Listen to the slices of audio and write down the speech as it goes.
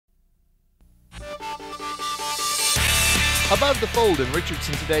Above the Fold in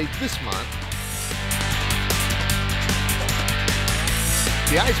Richardson today this month,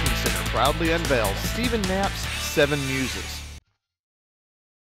 the Eisemann Center proudly unveils Stephen Knapp's Seven Muses.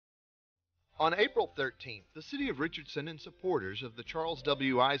 On April 13th, the city of Richardson and supporters of the Charles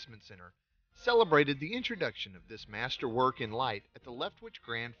W. Eisemann Center celebrated the introduction of this masterwork in light at the Leftwich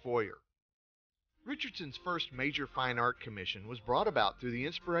Grand Foyer. Richardson's first major fine art commission was brought about through the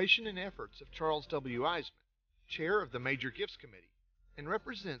inspiration and efforts of Charles W. Eisemann, chair of the Major Gifts Committee, and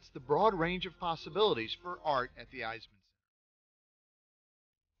represents the broad range of possibilities for art at the Eisemann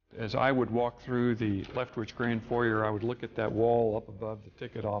Center. As I would walk through the Leftwich Grand Foyer, I would look at that wall up above the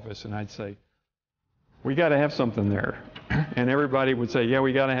ticket office and I'd say, we got to have something there. And everybody would say, yeah,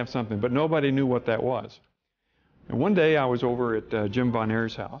 we got to have something, but nobody knew what that was. And one day I was over at Jim Von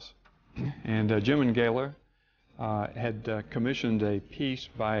Air's house, and Jim and Gayla had commissioned a piece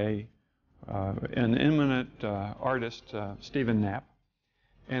by an eminent artist, Stephen Knapp.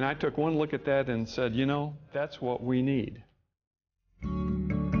 And I took one look at that and said, you know, that's what we need.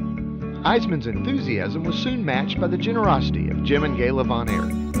 Eismann's enthusiasm was soon matched by the generosity of Jim and Gayla Von Air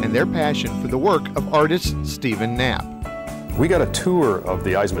and their passion for the work of artist Stephen Knapp. We got a tour of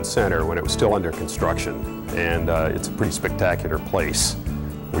the Eisemann Center when it was still under construction, and it's a pretty spectacular place.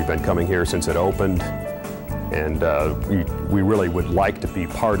 We've been coming here since it opened, and we really would like to be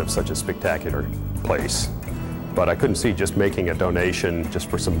part of such a spectacular place. But I couldn't see just making a donation just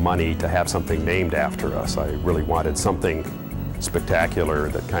for some money to have something named after us. I really wanted something spectacular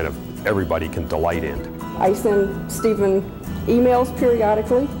that kind of everybody can delight in. I send Stephen emails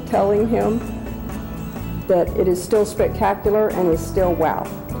periodically telling him that it is still spectacular and is still wow.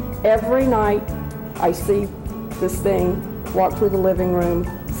 Every night I see this thing, walk through the living room,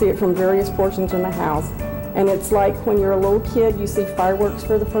 see it from various portions in the house, and it's like when you're a little kid you see fireworks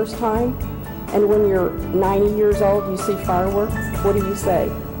for the first time, and when you're 90 years old you see fireworks. What do you say?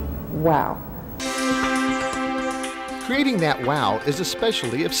 Wow. Creating that wow is a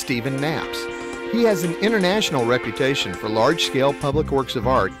specialty of Stephen Knapp's. He has an international reputation for large-scale public works of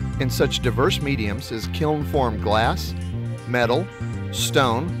art in such diverse mediums as kiln-formed glass, metal,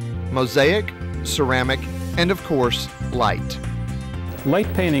 stone, mosaic, ceramic, and of course, light.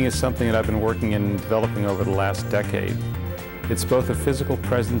 Light painting is something that I've been working in and developing over the last decade. It's both a physical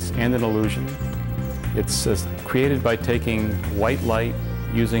presence and an illusion. It's created by taking white light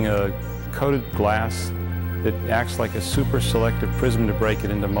using a coated glass that acts like a super selective prism to break it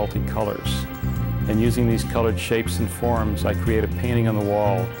into multicolors. And using these colored shapes and forms, I create a painting on the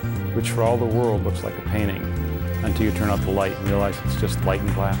wall, which for all the world looks like a painting, until you turn out the light and realize it's just light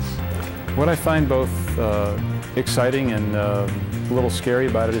and glass. What I find both exciting and a little scary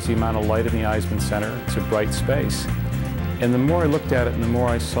about it is the amount of light in the Eisemann Center. It's a bright space. And the more I looked at it and the more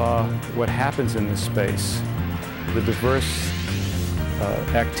I saw what happens in this space, the diverse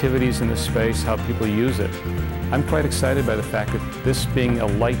activities in this space, how people use it, I'm quite excited by the fact that this being a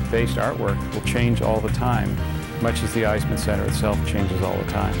light-based artwork will change all the time, much as the Eisemann Center itself changes all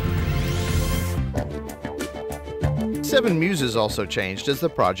the time. Seven Muses also changed as the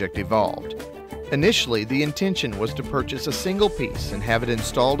project evolved. Initially, the intention was to purchase a single piece and have it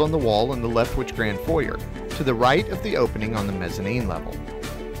installed on the wall in the Leftwich Grand Foyer, to the right of the opening on the mezzanine level.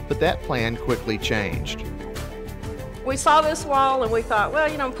 But that plan quickly changed. We saw this wall and we thought, well,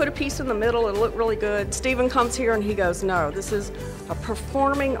 you know, put a piece in the middle, it'll look really good. Stephen comes here and he goes, no, this is a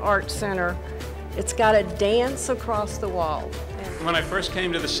performing arts center. It's got to dance across the wall. When I first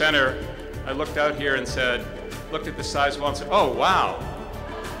came to the center, I looked out here and said, looked at the size of the wall and said, oh, wow.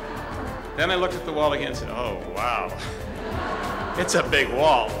 Then I looked at the wall again and said, oh, wow. It's a big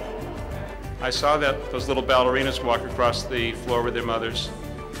wall. I saw that those little ballerinas walk across the floor with their mothers.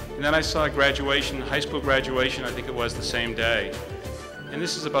 And then I saw graduation, high school graduation, I think it was the same day. And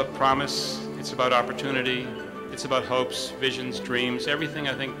this is about promise, it's about opportunity, it's about hopes, visions, dreams, everything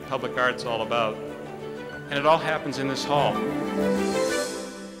I think public art's all about. And it all happens in this hall.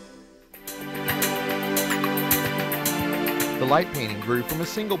 The light painting grew from a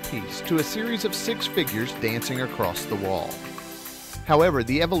single piece to a series of 6 figures dancing across the wall. However,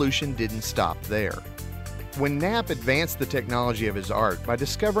 the evolution didn't stop there. When Knapp advanced the technology of his art by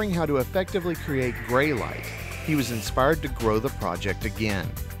discovering how to effectively create gray light, he was inspired to grow the project again.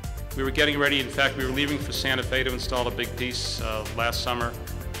 We were getting ready, in fact, we were leaving for Santa Fe to install a big piece last summer,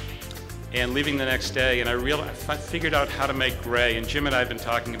 and leaving the next day, and I figured out how to make gray, and Jim and I have been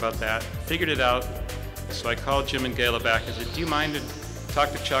talking about that, figured it out, so I called Jim and Gayla back and said, do you mind to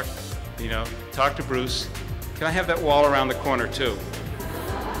talk to Chuck, you know, talk to Bruce, can I have that wall around the corner too?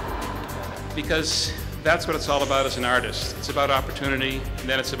 Because that's what it's all about as an artist. It's about opportunity, and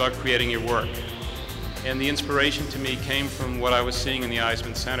then it's about creating your work. and the inspiration to me came from what I was seeing in the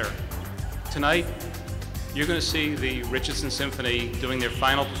Eisemann Center. Tonight, you're going to see the Richardson Symphony doing their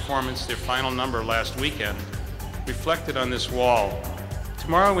final performance, their final number last weekend, reflected on this wall.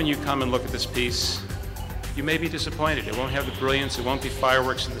 Tomorrow when you come and look at this piece, you may be disappointed. It won't have the brilliance, it won't be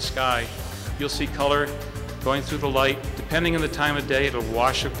fireworks in the sky. You'll see color going through the light. Depending on the time of day, it'll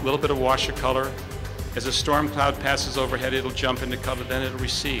wash a little bit of wash of color. As a storm cloud passes overhead, it'll jump into color, then it'll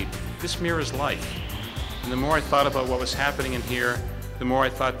recede. This mirrors life. And the more I thought about what was happening in here, the more I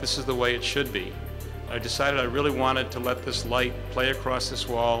thought this is the way it should be. I decided I really wanted to let this light play across this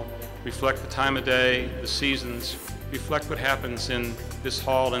wall, reflect the time of day, the seasons, reflect what happens in this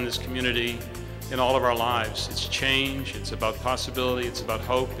hall, in this community, in all of our lives. It's change, it's about possibility, it's about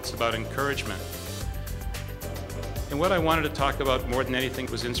hope, it's about encouragement. And what I wanted to talk about more than anything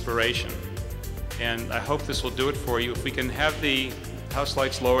was inspiration. And I hope this will do it for you. If we can have the house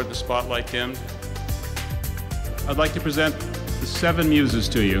lights lowered, the spotlight dimmed. I'd like to present the Seven Muses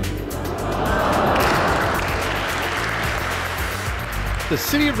to you. The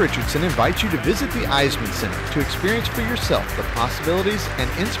City of Richardson invites you to visit the Eisemann Center to experience for yourself the possibilities and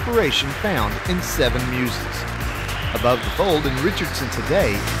inspiration found in Seven Muses. Above the Fold in Richardson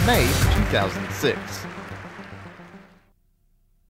today, May 2006.